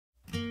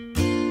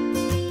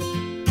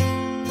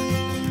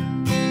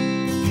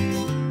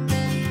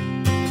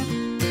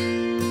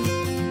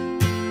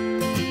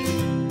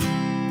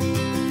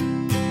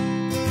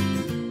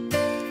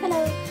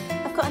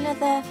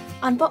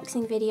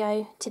unboxing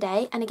video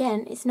today, and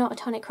again, it's not a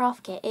Tonic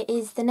craft kit, it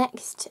is the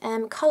next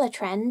colour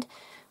trend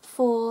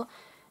for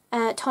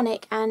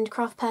Tonic and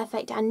Craft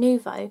Perfect and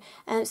Nuvo.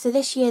 So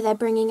this year they're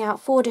bringing out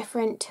 4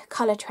 different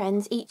colour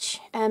trends, each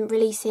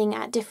releasing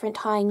at different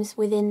times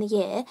within the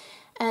year.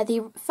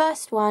 The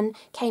first one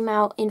came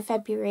out in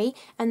February,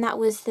 and that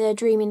was the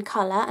Dream in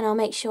Colour, and I'll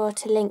make sure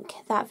to link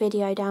that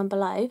video down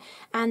below.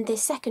 And the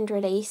second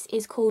release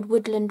is called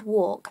Woodland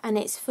Walk, and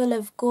it's full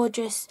of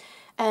gorgeous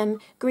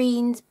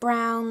greens,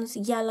 browns,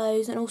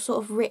 yellows, and all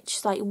sort of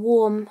rich, like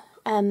warm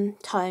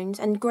tones,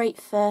 and great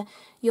for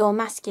your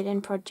masculine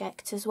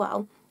projects as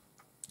well.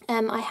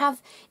 I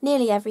have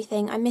nearly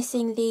everything. I'm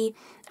missing the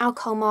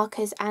alcohol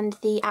markers and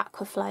the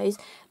AquaFlows,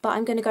 but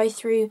I'm going to go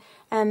through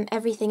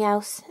everything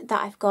else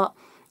that I've got,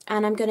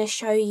 and I'm going to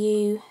show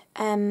you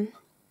a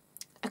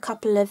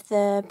couple of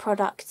the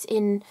products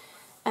in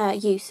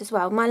use as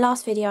well. My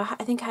last video,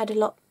 I think I had a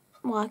lot,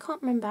 well, I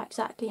can't remember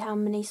exactly how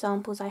many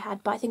samples I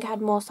had, but I think I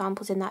had more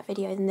samples in that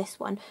video than this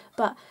one,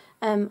 but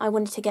I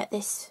wanted to get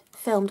this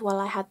filmed while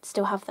I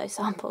still have those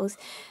samples.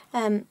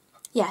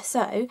 Yeah,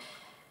 so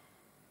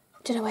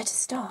don't know where to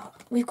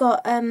start. We've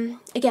got,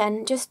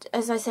 again, just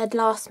as I said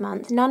last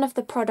month, none of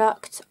the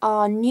products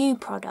are new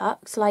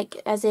products, like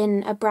as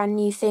in a brand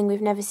new thing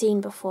we've never seen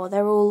before.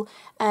 They're all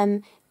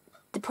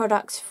the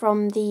products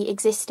from the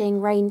existing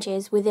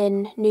ranges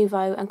within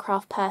Nuvo and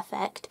Craft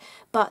Perfect,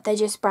 but they're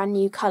just brand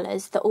new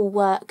colours that all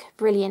work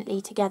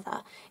brilliantly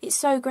together. It's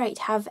so great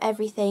to have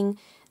everything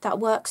that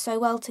works so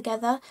well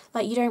together.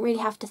 Like, you don't really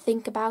have to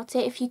think about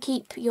it. If you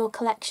keep your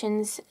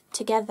collections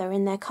together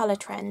in their colour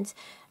trends,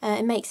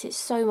 it makes it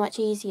so much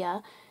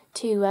easier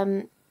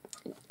to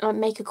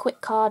make a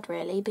quick card,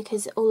 really,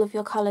 because all of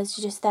your colours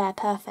are just there,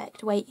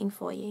 perfect, waiting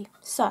for you.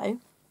 So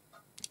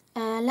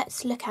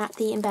let's look at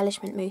the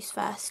embellishment mousse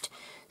first.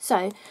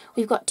 So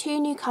we've got 2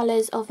 new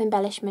colours of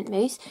embellishment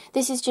mousse.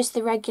 This is just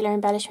the regular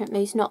embellishment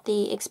mousse, not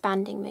the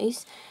expanding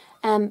mousse.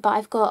 But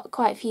I've got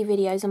quite a few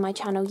videos on my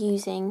channel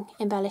using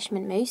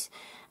embellishment mousse,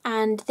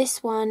 and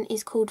this one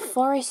is called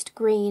Forest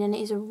Green, and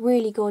it is a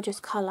really gorgeous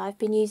colour. I've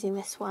been using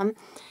this one,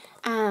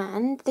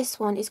 and this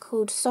one is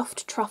called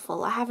Soft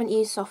Truffle. I haven't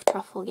used Soft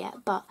Truffle yet,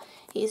 but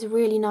it is a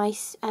really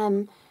nice,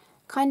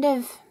 kind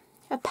of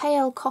a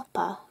pale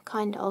copper,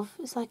 kind of.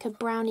 It's like a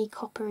browny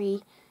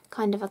coppery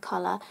kind of a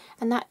colour,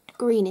 and that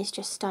green is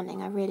just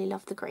stunning. I really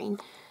love the green.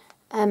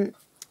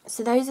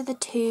 So those are the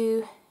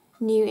 2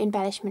 new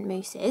embellishment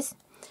mousses.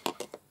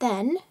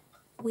 Then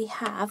we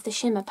have the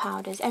shimmer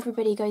powders.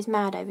 Everybody goes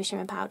mad over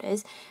shimmer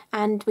powders,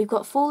 and we've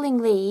got Falling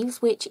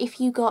Leaves, which if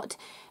you got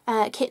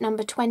kit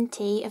number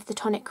 20 of the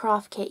Tonic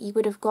craft kit, you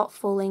would have got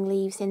Falling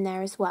Leaves in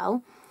there as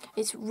well.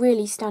 It's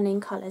really stunning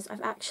colours.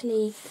 I've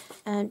actually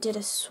did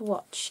a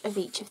swatch of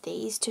each of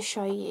these to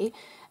show you.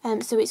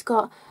 So it's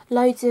got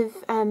loads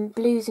of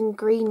blues and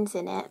greens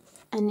in it,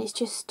 and it's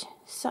just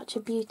such a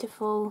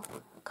beautiful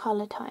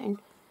colour tone.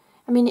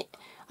 I mean,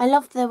 I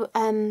love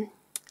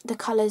the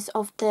colours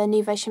of the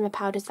Nuvo shimmer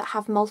powders that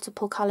have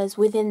multiple colours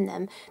within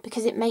them,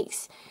 because it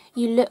makes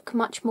you look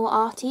much more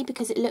arty,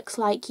 because it looks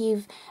like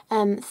you've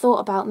thought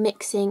about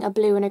mixing a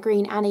blue and a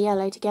green and a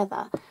yellow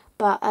together,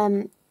 but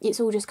it's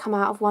all just come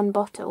out of one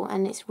bottle,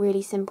 and it's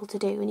really simple to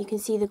do. And you can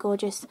see the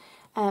gorgeous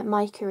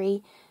mica-y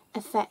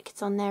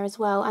effects on there as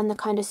well, and the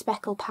kind of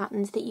speckle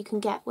patterns that you can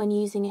get when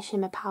using a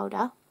shimmer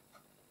powder.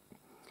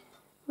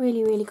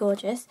 Really, really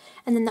gorgeous.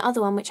 And then the other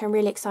one, which I'm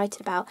really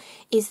excited about,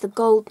 is the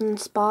Golden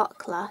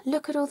Sparkler.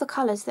 Look at all the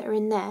colours that are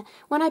in there.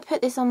 When I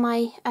put this on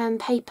my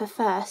paper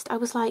first, I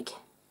was like,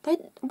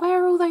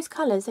 where are all those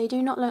colours? They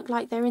do not look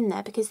like they're in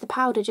there, because the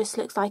powder just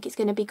looks like it's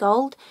going to be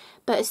gold.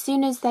 But as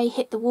soon as they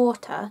hit the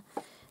water,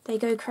 they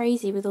go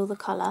crazy with all the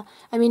colour.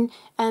 I mean,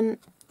 there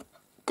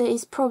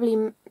is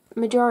probably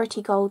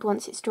majority gold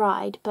once it's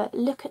dried, but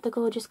look at the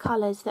gorgeous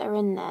colours that are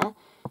in there.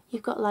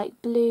 You've got like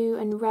blue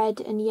and red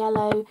and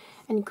yellow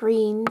and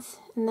greens,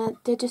 and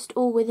they're just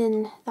all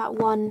within that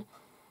one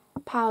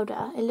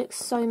powder. It looks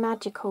so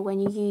magical when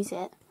you use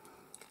it.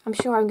 I'm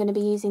sure I'm going to be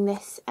using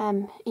this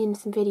in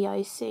some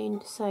videos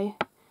soon, so,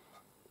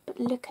 but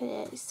look at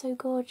it, it's so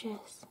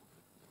gorgeous.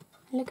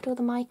 And look at all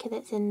the mica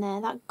that's in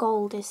there. That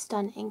gold is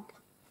stunning.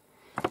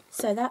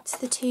 So that's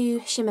the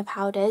 2 shimmer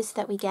powders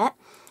that we get.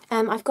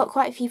 I've got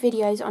quite a few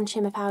videos on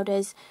shimmer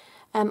powders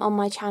on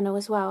my channel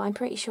as well. I'm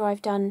pretty sure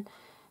I've done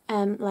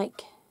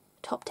like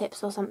top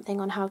tips or something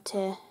on how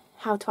to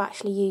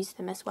actually use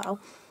them as well.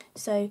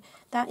 So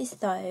that is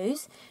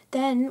those.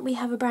 Then we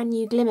have a brand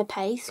new glimmer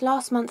paste.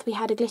 Last month we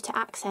had a glitter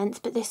accents,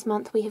 but this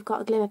month we have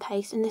got a glimmer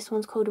paste, and this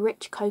one's called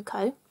Rich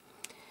Cocoa,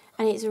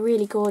 and it's a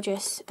really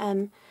gorgeous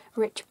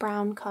rich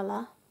brown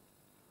colour.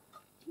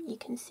 You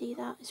can see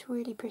that, it's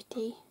really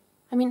pretty.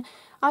 I mean,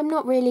 I'm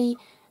not really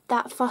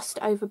that fussed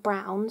over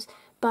browns,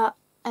 but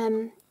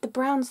the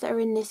browns that are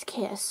in this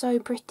kit are so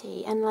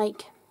pretty, and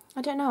like,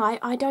 I don't know,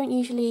 I don't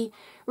usually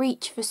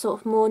reach for sort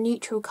of more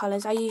neutral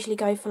colours. I usually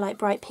go for like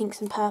bright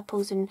pinks and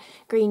purples and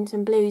greens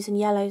and blues and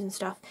yellows and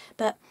stuff,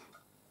 but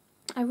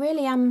I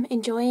really am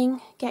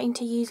enjoying getting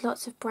to use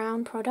lots of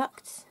brown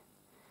products.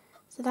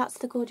 So that's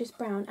the gorgeous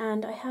brown,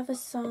 and I have a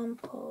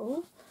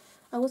sample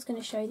I was going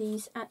to show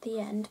these at the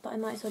end, but I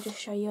might as well just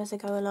show you as I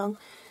go along.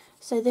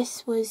 So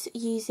this was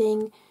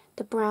using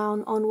the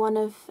brown on one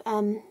of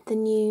the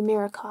new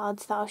mirror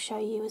cards that I'll show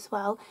you as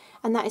well,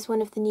 and that is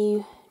one of the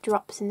new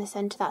drops in the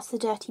centre. That's the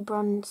dirty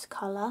bronze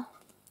colour.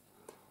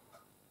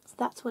 So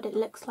that's what it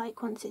looks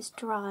like once it's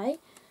dry.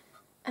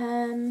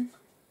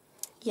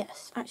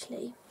 Yes,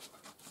 actually,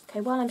 okay,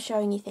 while I'm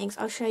showing you things,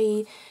 I'll show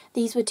you,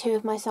 these were two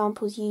of my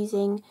samples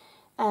using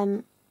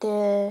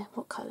the,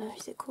 what colour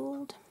is it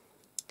called?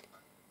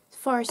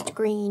 Forest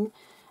green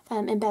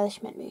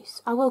embellishment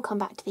mousse. I will come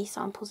back to these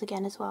samples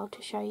again as well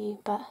to show you,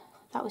 but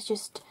that was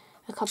just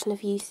a couple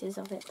of uses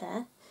of it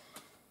there.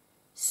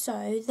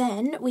 So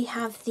then we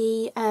have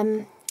the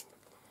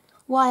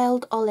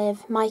Wild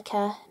Olive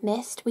Mica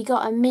Mist. We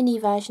got a mini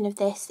version of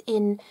this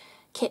in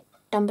kit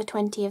number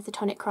 20 of the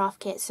Tonic Craft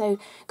Kit, so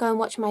go and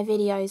watch my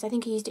videos. I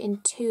think I used it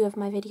in 2 of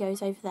my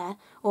videos over there,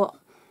 or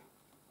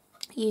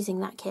using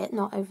that kit,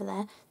 not over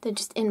there, they're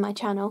just in my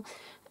channel.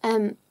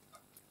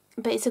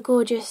 But it's a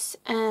gorgeous,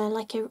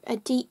 like a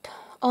deep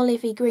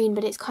olivey green,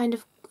 but it's kind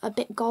of a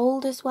bit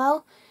gold as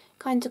well.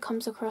 Kind of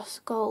comes across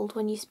gold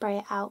when you spray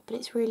it out, but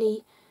it's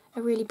really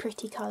a really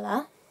pretty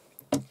colour.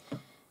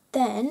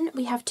 Then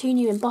we have 2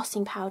 new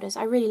embossing powders.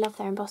 I really love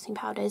their embossing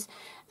powders.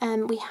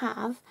 We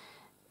have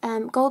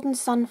Golden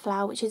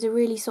Sunflower, which is a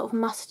really sort of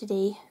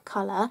mustardy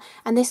colour,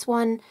 and this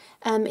one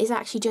is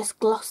actually just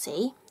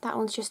glossy. That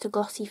one's just a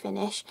glossy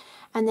finish.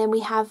 And then we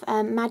have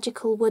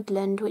Magical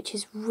Woodland, which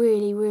is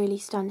really, really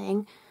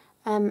stunning,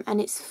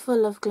 and it's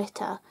full of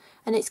glitter.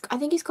 And I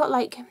think it's got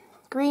like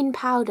green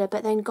powder,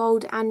 but then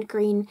gold and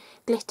green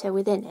glitter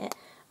within it.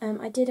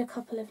 I did a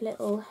couple of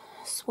little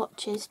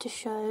swatches to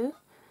show.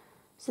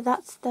 So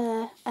that's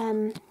the,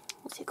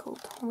 what's it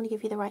called? I'm going to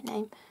give you the right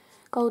name.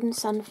 Golden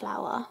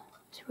Sunflower.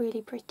 It's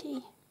really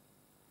pretty.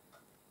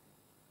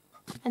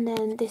 And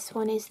then this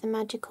one is the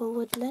Magical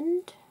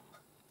Woodland.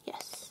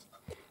 Yes,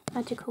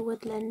 Magical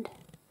Woodland.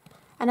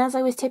 And as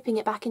I was tipping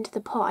it back into the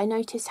pot, I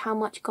noticed how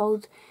much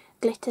gold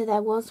glitter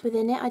there was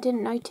within it. I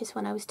didn't notice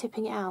when I was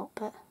tipping it out,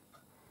 but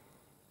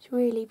it's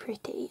really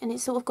pretty. And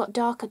it's sort of got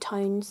darker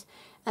tones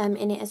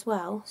in it as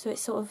well. So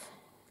it's sort of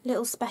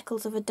little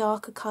speckles of a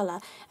darker colour.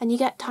 And you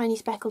get tiny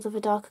speckles of a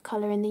darker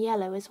colour in the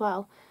yellow as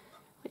well,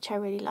 which I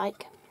really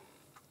like.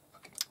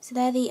 So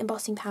they're the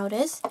embossing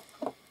powders.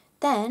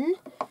 Then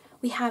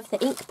we have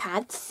the ink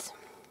pads,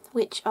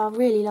 which are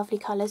really lovely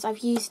colours. I've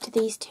used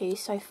these 2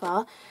 so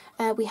far.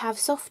 We have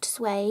Soft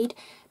Suede,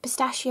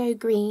 Pistachio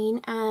Green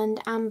and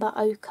Amber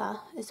Ochre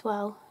as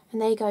well. And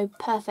they go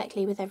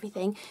perfectly with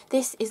everything.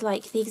 This is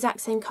like the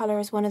exact same colour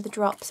as one of the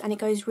drops, and it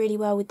goes really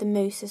well with the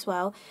mousse as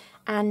well.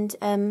 And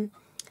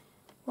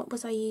what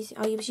was I using?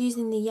 I was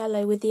using the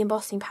yellow with the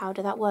embossing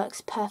powder. That works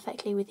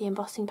perfectly with the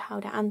embossing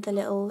powder and the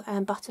little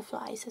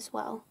butterflies as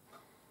well.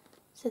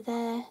 So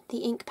they're the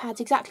ink pads,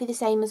 exactly the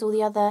same as all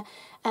the other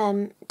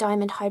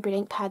diamond hybrid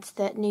ink pads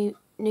that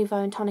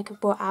Nuvo and Tonic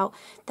have brought out.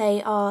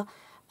 They are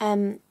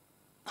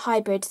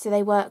hybrid, so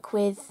they work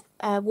with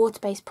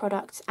water-based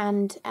products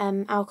and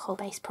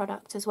alcohol-based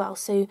products as well.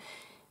 So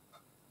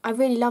I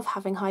really love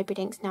having hybrid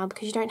inks now,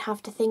 because you don't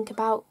have to think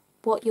about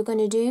what you're going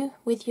to do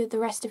with the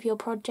rest of your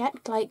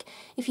project. Like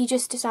if you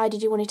just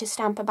decided you wanted to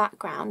stamp a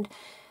background,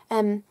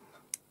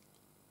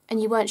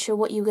 and you weren't sure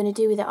what you were going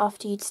to do with it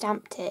after you'd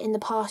stamped it, in the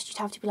past you'd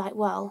have to be like,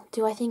 well,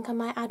 do I think I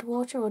might add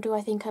water, or do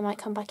I think I might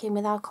come back in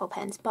with alcohol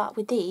pens? But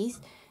with these,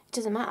 it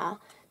doesn't matter,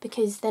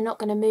 because they're not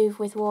going to move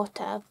with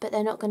water, but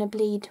they're not going to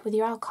bleed with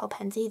your alcohol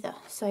pens either.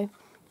 So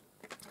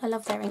I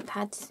love their ink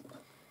pads.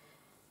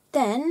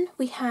 Then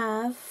we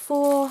have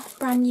 4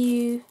 brand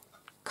new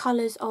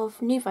colours of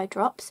Nuvo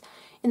drops.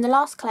 In the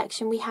last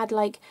collection we had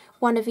like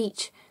one of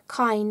each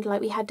kind,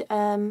 like we had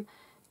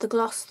the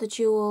gloss, the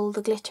jewel,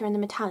 the glitter and the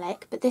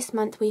metallic, but this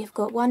month we have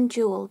got 1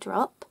 jewel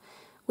drop,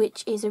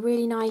 which is a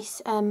really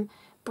nice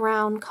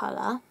brown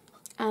colour,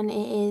 and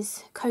it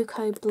is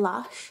Cocoa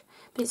Blush,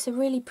 but it's a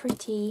really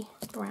pretty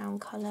brown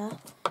colour.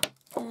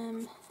 Let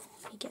me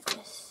get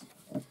this.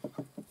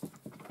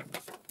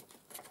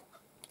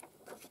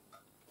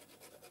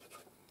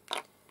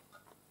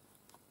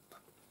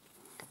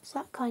 It's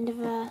that kind of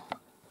a,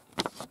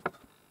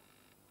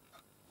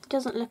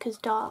 doesn't look as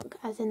dark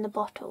as in the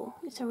bottle.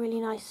 It's a really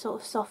nice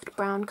sort of soft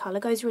brown colour.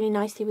 Goes really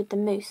nicely with the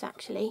mousse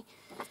actually.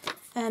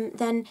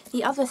 Then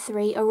the other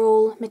 3 are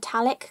all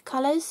metallic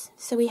colours.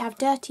 So we have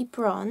Dirty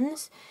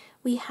Bronze,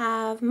 we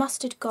have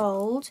Mustard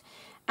Gold,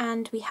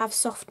 and we have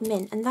Soft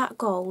Mint. And that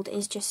gold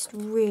is just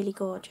really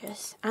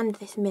gorgeous. And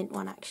this mint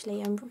one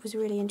actually. I was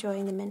really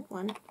enjoying the mint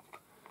one.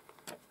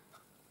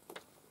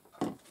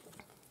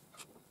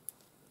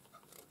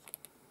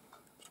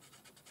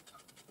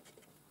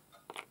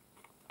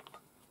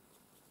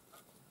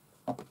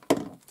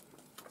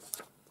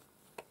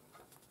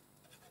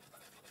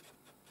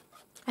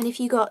 And if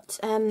you got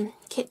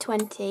kit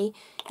 20,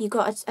 you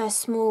got a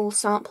small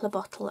sampler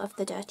bottle of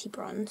the Dirty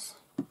Bronze.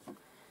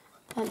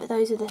 But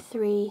those are the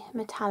 3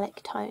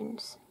 metallic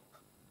tones.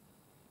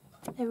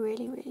 They're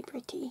really, really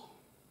pretty.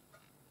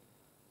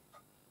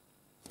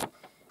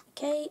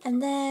 Okay,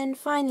 and then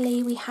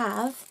finally we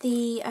have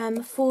the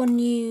 4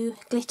 new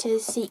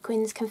glitters,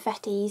 sequins,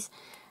 confettis.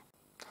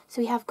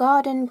 So we have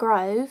Garden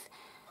Grove,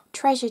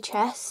 Treasure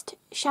Chest,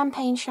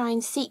 Champagne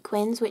Shine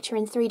Sequins, which are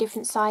in 3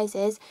 different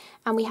sizes,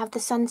 and we have the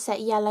Sunset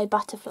Yellow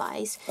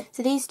Butterflies.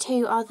 So these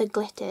 2 are the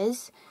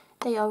glitters.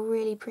 They are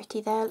really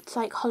pretty. It's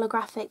like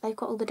holographic. They've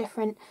got all the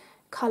different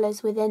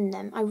colours within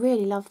them. I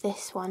really love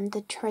this one,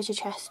 the Treasure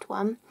Chest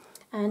one.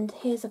 And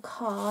here's a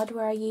card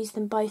where I use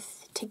them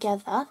both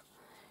together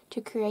to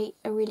create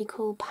a really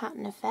cool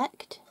pattern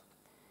effect.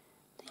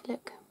 They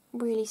look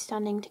really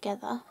stunning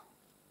together.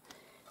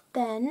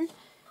 Then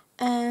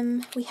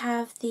we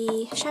have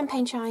the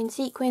Champagne Shine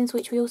Sequins,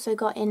 which we also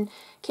got in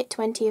Kit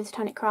 20 of the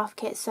Tonic Craft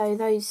Kit, so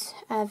those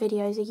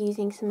videos are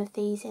using some of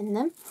these in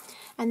them.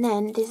 And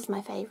then, this is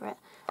my favourite,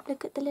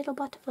 look at the little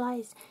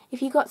butterflies.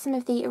 If you got some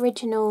of the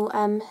original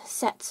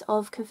sets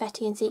of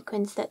confetti and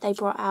sequins that they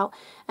brought out,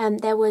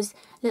 there was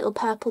little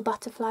purple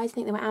butterflies, I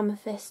think they were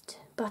amethyst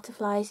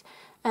butterflies,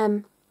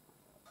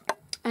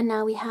 and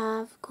now we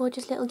have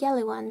gorgeous little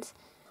yellow ones,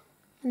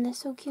 and they're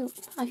so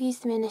cute. I've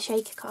used them in a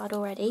shaker card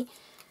already.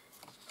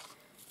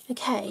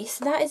 Okay,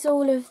 so that is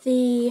all of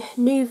the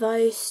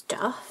Nuvo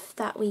stuff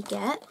that we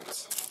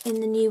get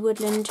in the new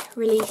Woodland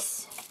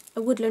release,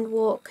 a Woodland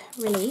Walk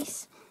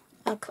release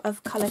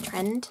of Colour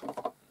Trend. So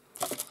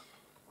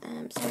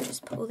I'll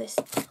just put all this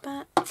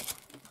back.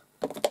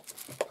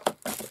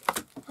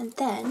 And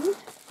then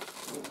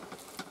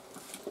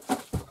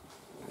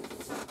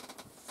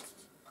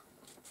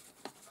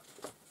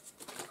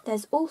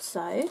there's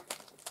also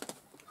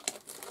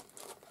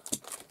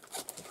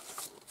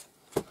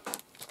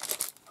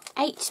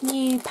eight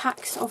new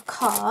packs of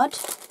card,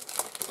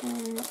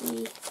 and let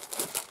me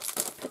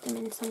put them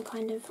in some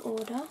kind of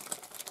order.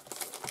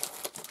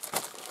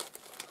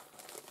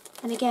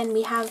 And again,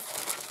 we have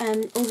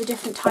all the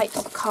different types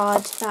of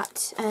cards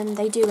that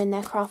they do in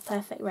their Craft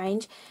Perfect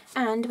range,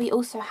 and we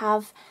also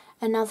have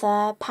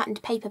another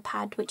patterned paper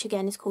pad, which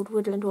again is called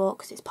Woodland Walk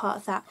because it's part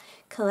of that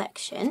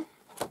collection.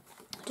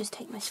 I'll just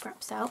take my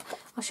scraps out.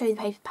 I'll show you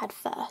the paper pad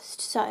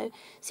first. So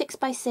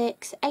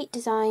 6x6, 8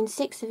 designs,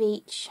 6 of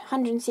each,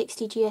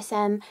 160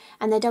 GSM,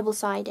 and they're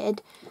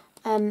double-sided.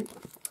 They're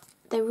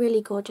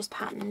really gorgeous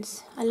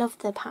patterns. I love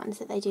the patterns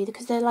that they do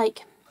because they're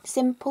like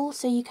simple,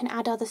 so you can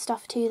add other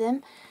stuff to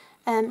them.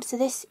 So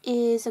this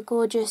is a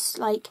gorgeous,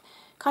 like,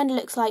 kind of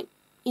looks like,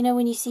 you know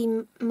when you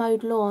see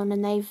mowed lawn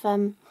and they've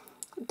done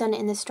it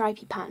in the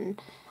stripy pattern.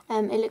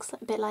 It looks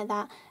a bit like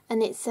that,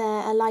 and it's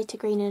a lighter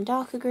green and a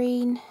darker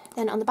green.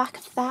 Then on the back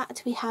of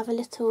that we have a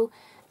little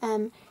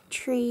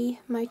tree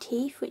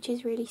motif, which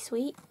is really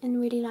sweet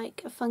and really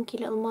like a funky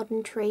little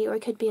modern tree, or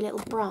it could be a little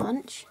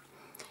branch.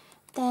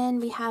 Then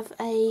we have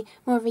a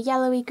more of a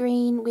yellowy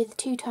green with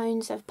 2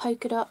 tones of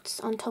polka dots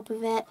on top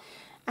of it,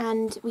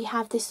 and we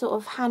have this sort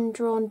of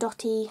hand-drawn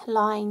dotty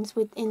lines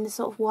within the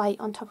sort of white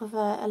on top of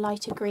a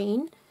lighter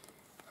green.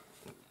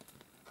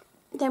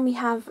 Then we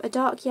have a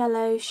dark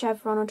yellow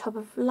chevron on top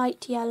of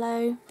light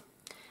yellow,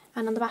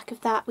 and on the back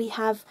of that we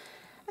have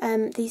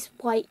these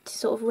white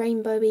sort of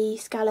rainbowy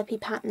scallopy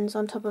patterns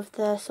on top of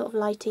the sort of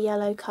lighter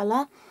yellow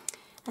colour.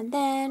 And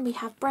then we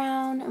have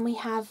brown, and we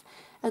have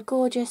a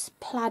gorgeous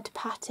plaid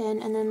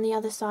pattern, and then on the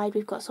other side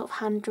we've got sort of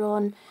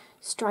hand-drawn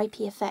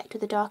stripy effect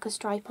with a darker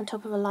stripe on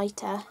top of a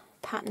lighter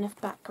pattern of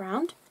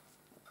background.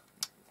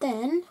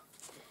 Then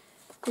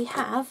we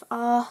have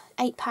our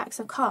 8 packs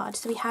of cards.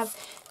 So we have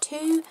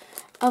 2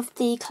 of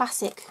the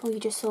classic, oh you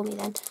just saw me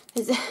then,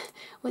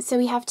 so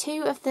we have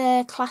 2 of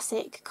the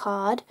classic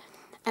card,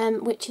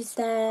 which is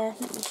there,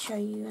 let me show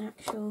you an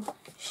actual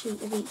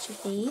sheet of each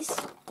of these.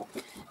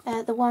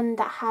 The one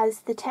that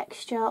has the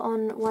texture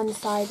on one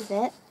side of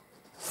it,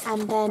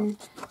 and then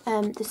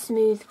the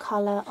smooth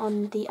colour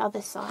on the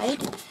other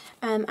side,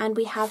 and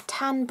we have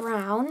tan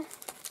brown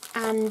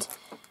and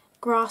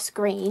grass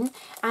green,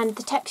 and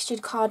the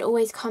textured card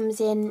always comes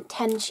in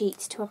 10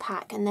 sheets to a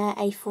pack, and they're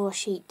A4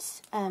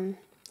 sheets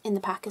in the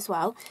pack as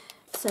well,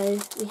 so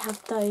we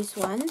have those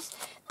ones.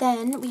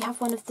 Then we have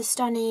one of the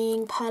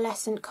stunning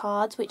pearlescent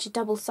cards, which are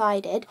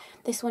double-sided.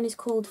 This one is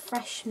called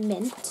Fresh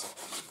Mint.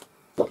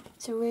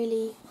 It's a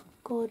really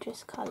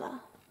gorgeous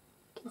colour.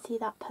 You can see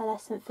that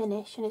pearlescent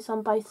finish, and it's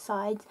on both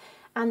sides,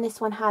 and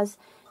this one has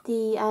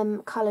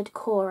the coloured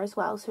core as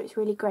well, so it's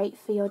really great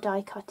for your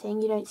die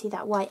cutting. You don't see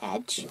that white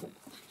edge.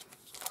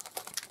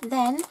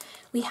 Then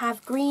we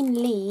have Green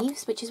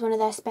Leaves, which is one of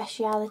their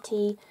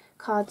speciality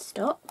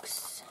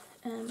cardstocks.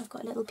 I've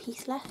got a little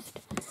piece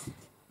left,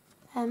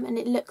 and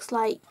it looks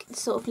like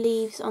sort of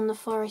leaves on the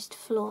forest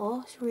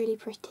floor. It's really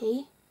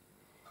pretty.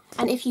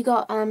 And if you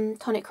got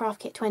Tonic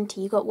Craft Kit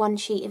 20, you got 1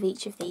 sheet of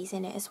each of these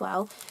in it as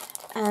well.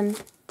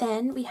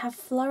 Then we have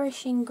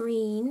Flourishing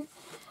Green,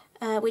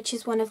 which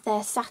is one of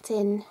their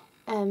satin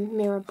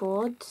mirror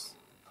boards.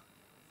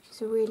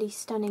 It's a really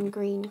stunning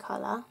green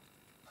colour.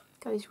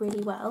 Goes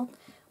really well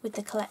with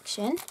the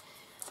collection.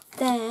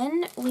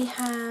 Then we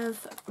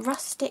have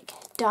Rustic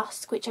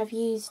Dusk, which I've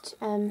used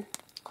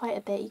quite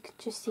a bit. You can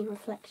just see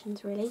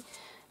reflections really.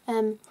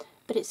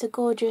 But it's a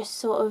gorgeous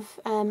sort of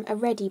a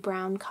reddy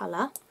brown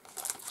colour.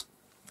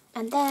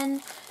 And then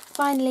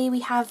finally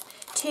we have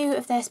two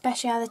of their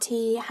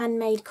speciality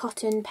handmade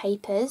cotton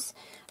papers.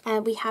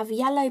 We have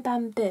Yellow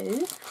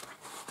Bamboo,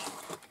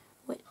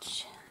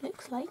 which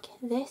looks like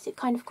this. It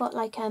kind of got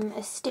like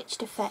a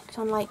stitched effect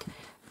on like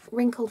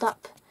wrinkled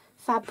up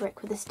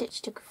fabric with a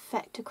stitched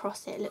effect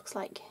across it, looks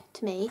like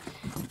to me.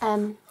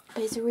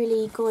 But it's a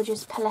really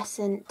gorgeous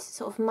pearlescent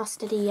sort of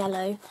mustardy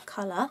yellow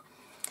colour.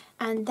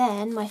 And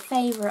then my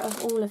favourite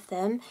of all of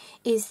them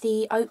is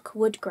the oak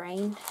wood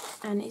grain,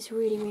 and it's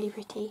really, really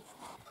pretty.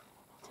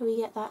 So we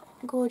get that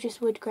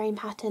gorgeous wood grain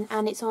pattern,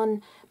 and it's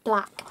on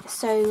black.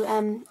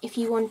 So if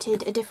you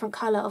wanted a different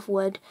colour of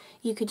wood,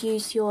 you could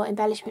use your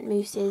embellishment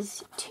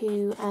mousses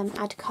to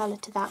add colour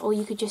to that, or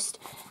you could just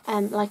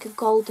like a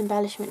gold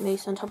embellishment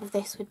mousse on top of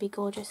this would be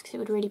gorgeous, because it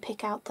would really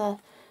pick out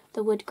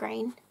the wood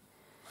grain.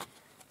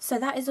 So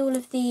that is all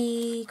of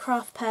the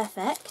Craft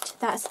Perfect.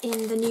 That's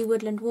in the new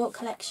Woodland Walk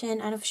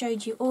collection, and I've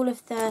showed you all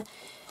of the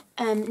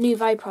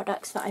Nuvo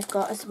products that I've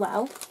got as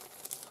well.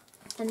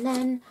 And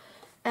then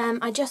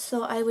I just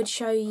thought I would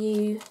show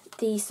you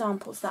the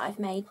samples that I've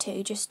made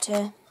too,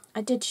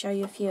 I did show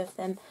you a few of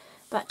them,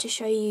 but to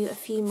show you a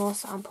few more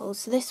samples.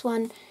 So this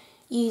one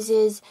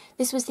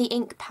this was the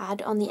ink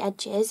pad on the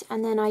edges,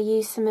 and then I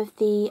used some of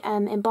the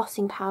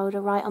embossing powder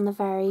right on the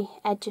very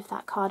edge of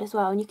that card as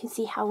well, and you can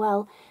see how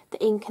well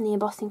the ink and the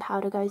embossing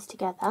powder goes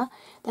together.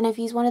 Then I've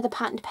used one of the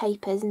patterned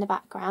papers in the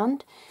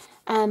background.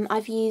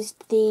 I've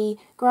used the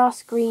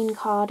grass green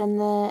card and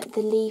the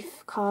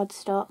leaf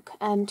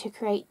cardstock to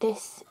create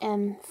this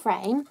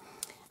frame.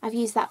 I've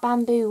used that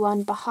bamboo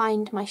one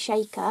behind my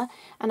shaker,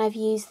 and I've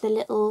used the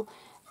little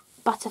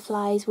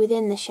butterflies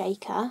within the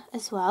shaker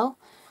as well.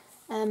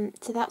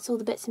 So that's all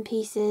the bits and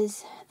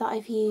pieces that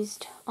I've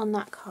used on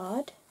that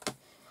card.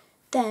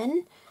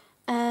 Then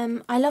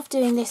I love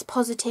doing this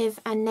positive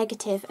and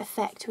negative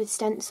effect with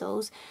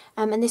stencils,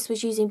 and this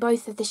was using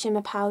both of the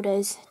shimmer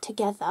powders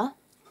together.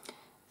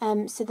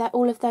 So that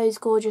all of those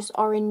gorgeous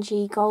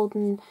orangey,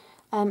 golden,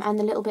 and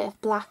a little bit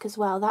of black as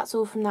well, that's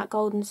all from that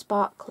golden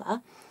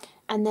sparkler.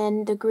 And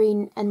then the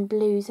green and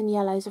blues and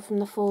yellows are from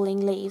the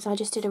falling leaves. I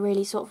just did a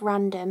really sort of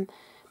random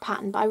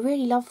pattern, but I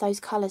really love those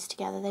colours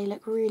together. They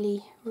look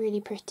really,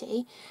 really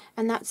pretty.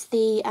 And that's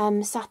the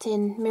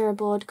satin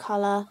mirrorboard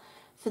colour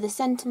for the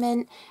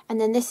sentiment,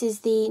 and then this is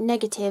the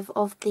negative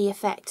of the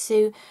effect.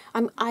 So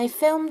I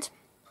filmed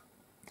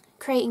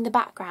creating the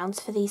backgrounds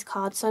for these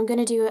cards, so I'm going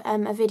to do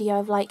a video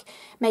of like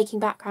making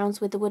backgrounds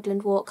with the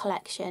Woodland Walk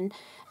collection,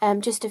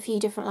 just a few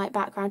different like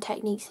background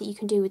techniques that you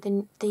can do with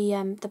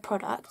the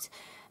product.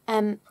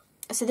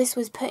 So this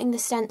was putting the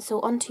stencil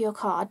onto your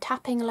card,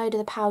 tapping a load of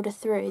the powder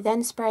through,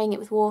 then spraying it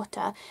with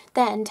water,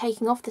 then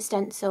taking off the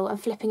stencil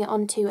and flipping it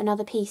onto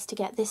another piece to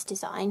get this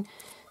design.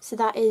 So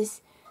that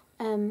is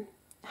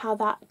how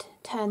that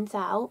turns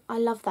out. I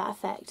love that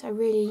effect. I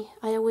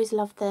always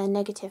love the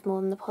negative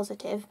more than the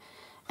positive.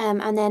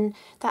 And then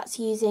that's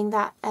using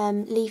that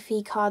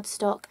leafy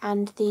cardstock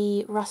and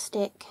the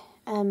rustic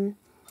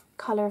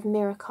colour of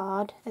mirror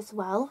card as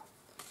well.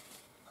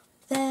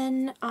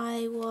 Then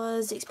I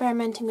was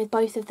experimenting with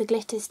both of the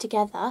glitters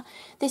together.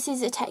 This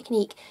is a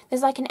technique,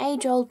 there's like an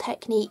age-old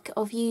technique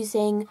of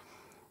using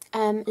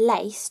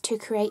lace to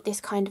create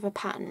this kind of a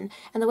pattern,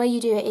 and the way you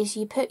do it is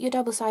you put your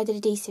double-sided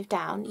adhesive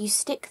down, you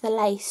stick the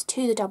lace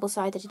to the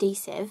double-sided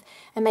adhesive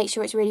and make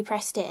sure it's really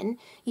pressed in.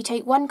 You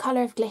take one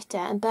colour of glitter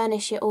and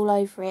burnish it all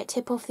over it,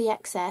 tip off the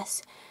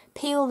excess,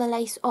 peel the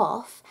lace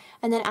off,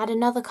 and then add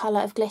another colour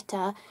of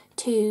glitter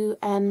to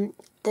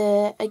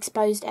the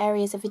exposed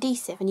areas of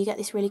adhesive, and you get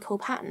this really cool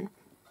pattern.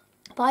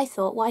 But I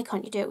thought, why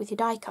can't you do it with your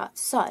die cuts?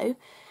 So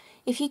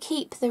if you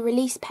keep the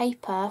release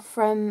paper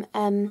from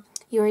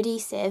your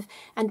adhesive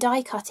and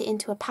die cut it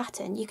into a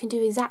pattern, you can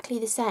do exactly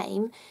the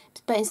same,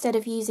 but instead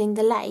of using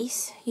the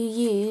lace, you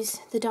use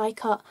the die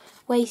cut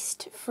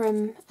waste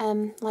from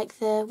like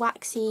the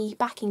waxy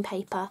backing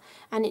paper,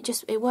 and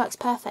it works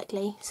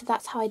perfectly. So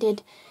that's how I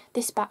did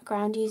this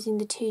background, using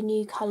the two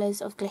new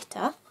colours of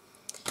glitter.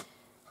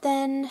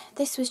 Then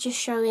this was just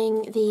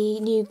showing the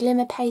new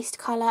Glimmer paste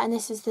colour, and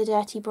this is the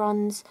Dirty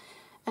Bronze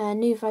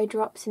Nuvo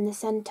drops in the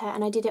centre,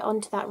 and I did it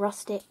onto that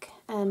rustic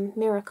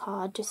mirror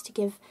card just to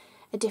give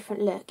a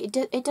different look.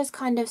 It does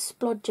kind of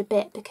splodge a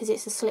bit because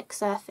it's a slick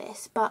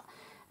surface, but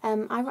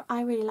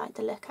I really like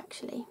the look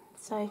actually.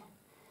 So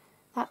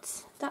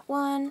that's that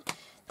one.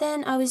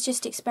 Then I was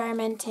just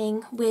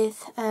experimenting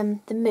with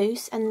the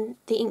mousse and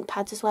the ink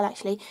pads as well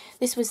actually.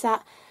 This was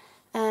that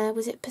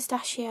was it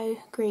pistachio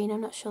green?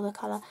 I'm not sure the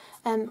colour,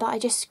 but I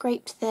just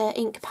scraped the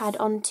ink pad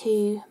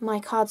onto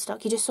my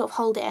cardstock. You just sort of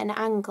hold it at an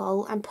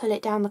angle and pull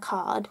it down the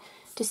card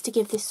just to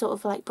give this sort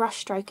of like brush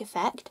stroke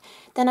effect.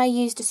 Then I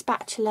used a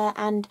spatula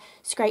and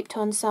scraped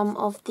on some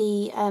of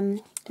the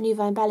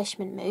Nuvo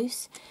embellishment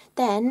mousse.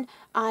 Then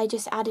I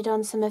just added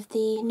on some of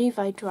the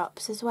Nuvo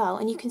drops as well,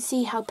 and you can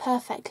see how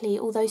perfectly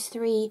all those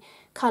three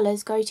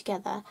colours go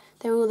together.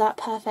 They're all that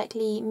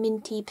perfectly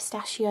minty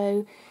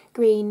pistachio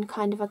green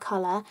kind of a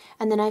colour,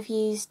 and then I've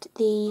used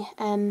the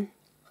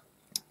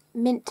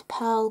mint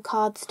pearl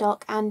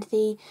cardstock and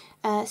the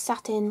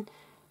satin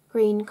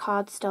green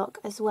cardstock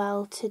as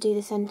well to do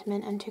the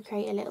sentiment and to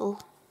create a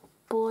little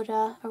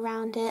border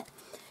around it.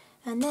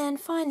 And then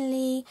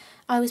finally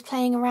I was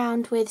playing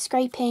around with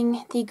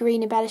scraping the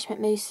green embellishment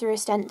mousse through a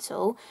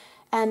stencil,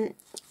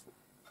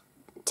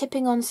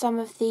 tipping on some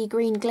of the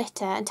green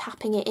glitter and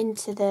tapping it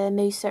into the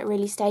mousse so it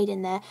really stayed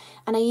in there,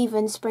 and I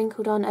even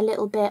sprinkled on a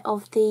little bit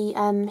of the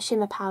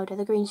shimmer powder,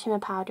 the green shimmer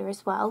powder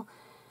as well.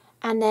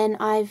 And then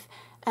I've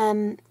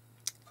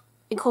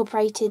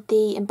incorporated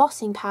the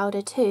embossing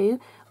powder too,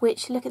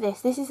 which, look at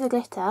this is the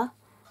glitter,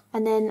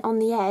 and then on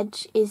the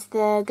edge is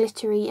the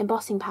glittery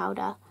embossing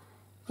powder.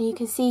 And you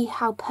can see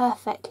how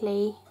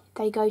perfectly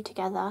they go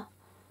together.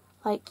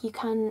 Like, you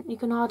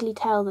can hardly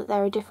tell that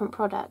they're a different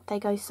product. They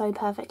go so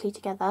perfectly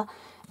together.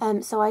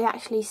 So I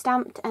actually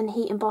stamped and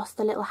heat embossed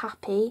the little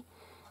happy,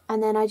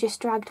 and then I just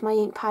dragged my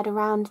ink pad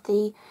around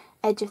the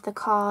edge of the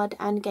card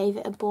and gave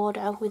it a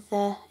border with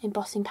the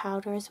embossing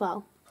powder as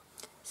well.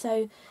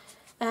 So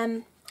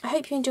I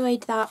hope you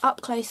enjoyed that up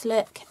close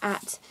look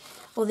at,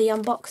 or the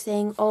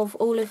unboxing of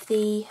all of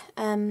the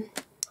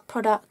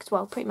products,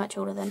 well, pretty much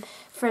all of them,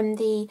 from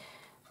the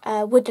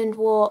Woodland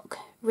Walk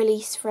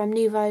release from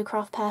Nuvo,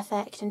 Craft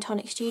Perfect and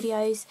Tonic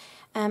Studios,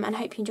 and I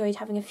hope you enjoyed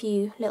having a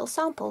few little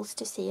samples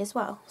to see as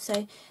well.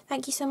 So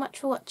thank you so much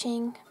for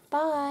watching.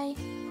 Bye!